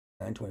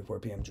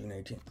9:24 p.m. June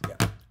 18th.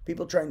 Yeah.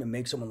 People trying to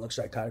make someone look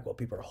psychotic while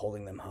people are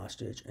holding them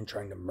hostage and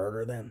trying to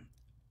murder them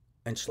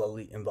and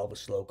slowly involve a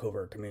slow,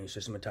 covert, community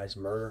systematized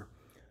murder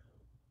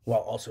while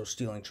also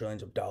stealing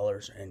trillions of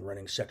dollars and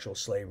running sexual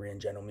slavery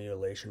and genital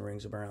mutilation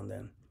rings around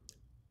them.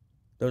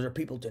 Those are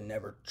people to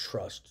never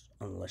trust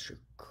unless you're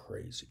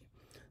crazy.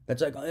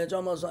 That's like it's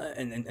almost like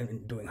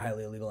and doing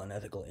highly illegal,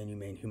 unethical,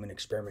 inhumane human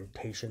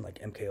experimentation like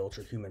MK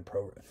Ultra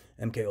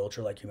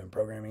like human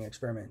programming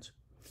experiments.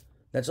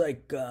 That's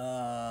like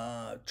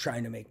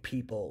trying to make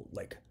people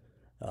like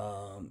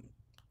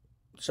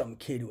some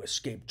kid who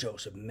escaped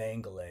Joseph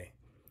Mengele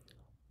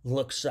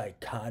look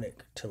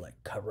psychotic to like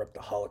cover up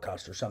the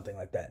Holocaust or something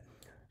like that.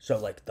 So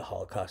like the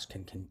Holocaust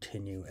can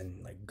continue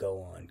and like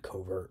go on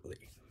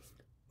covertly.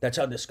 That's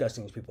how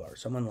disgusting these people are.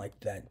 Someone like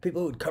that.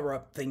 People who would cover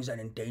up things that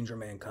endanger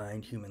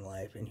mankind, human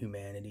life, and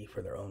humanity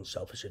for their own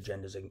selfish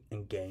agendas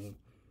and gain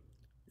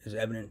is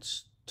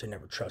evidence to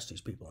never trust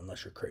these people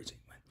unless you're crazy.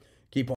 Keep on.